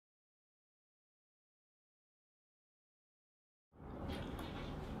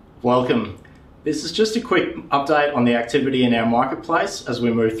Welcome. This is just a quick update on the activity in our marketplace as we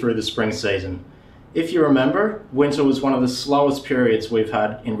move through the spring season. If you remember, winter was one of the slowest periods we've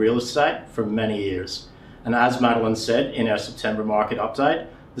had in real estate for many years. And as Madeleine said in our September market update,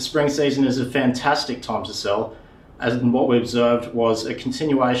 the spring season is a fantastic time to sell, and what we observed was a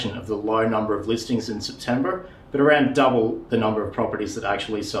continuation of the low number of listings in September, but around double the number of properties that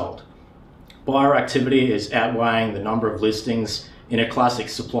actually sold. Buyer activity is outweighing the number of listings in a classic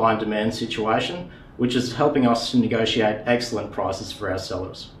supply and demand situation, which is helping us to negotiate excellent prices for our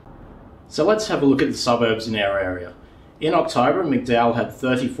sellers. So let's have a look at the suburbs in our area. In October, McDowall had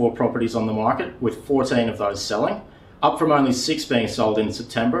 34 properties on the market, with 14 of those selling, up from only 6 being sold in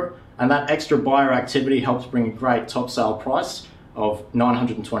September, and that extra buyer activity helped bring a great top sale price of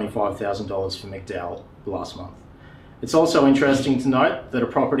 $925,000 for McDowall last month. It's also interesting to note that a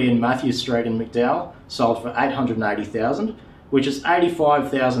property in Matthau St in McDowall sold for $880,000, which is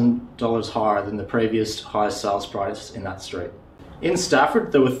 $85,000 higher than the previous highest sales price in that street. In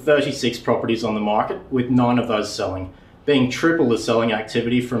Stafford, there were 36 properties on the market, with 9 of those selling, being triple the selling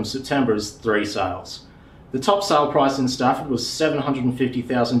activity from September's 3 sales. The top sale price in Stafford was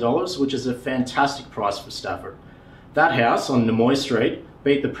 $750,000, which is a fantastic price for Stafford. That house on Namoy Street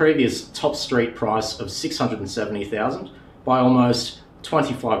beat the previous top street price of $670,000 by almost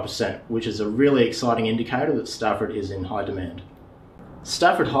 25%, which is a really exciting indicator that Stafford is in high demand.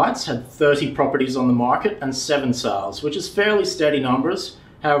 Stafford Heights had 30 properties on the market and 7 sales, which is fairly steady numbers.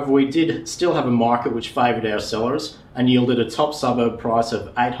 However, we did still have a market which favoured our sellers and yielded a top suburb price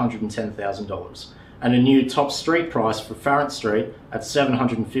of $810,000 and a new top street price for Farrant Street at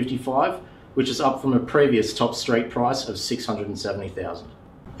 $755,000, which is up from a previous top street price of $670,000.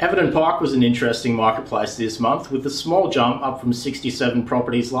 Everton Park was an interesting marketplace this month, with a small jump up from 67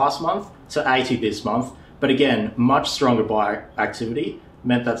 properties last month to 80 this month, but again, much stronger buyer activity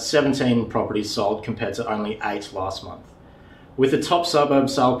meant that 17 properties sold compared to only 8 last month. With a top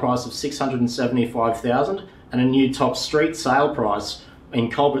suburb sale price of $675,000 and a new top street sale price in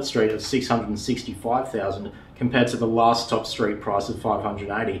Colbert Street of $665,000 compared to the last top street price of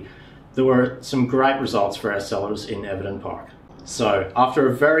 $580,000, there were some great results for our sellers in Everton Park. So, after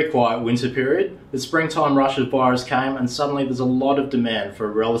a very quiet winter period, the springtime rush of buyers came and suddenly there's a lot of demand for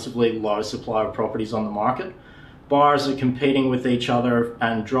a relatively low supply of properties on the market. Buyers are competing with each other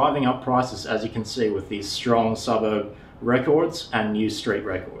and driving up prices, as you can see with these strong suburb records and new street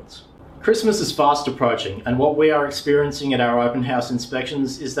records. Christmas is fast approaching, and what we are experiencing at our open house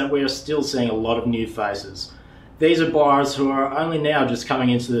inspections is that we are still seeing a lot of new faces. These are buyers who are only now just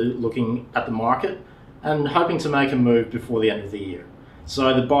coming into looking at the market and hoping to make a move before the end of the year.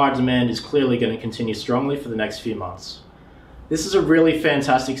 So the buyer demand is clearly going to continue strongly for the next few months. This is a really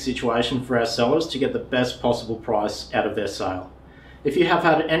fantastic situation for our sellers to get the best possible price out of their sale. If you have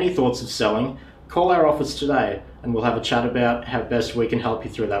had any thoughts of selling, call our office today and we'll have a chat about how best we can help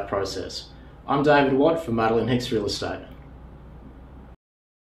you through that process. I'm David Watt for Madeleine Hicks Real Estate.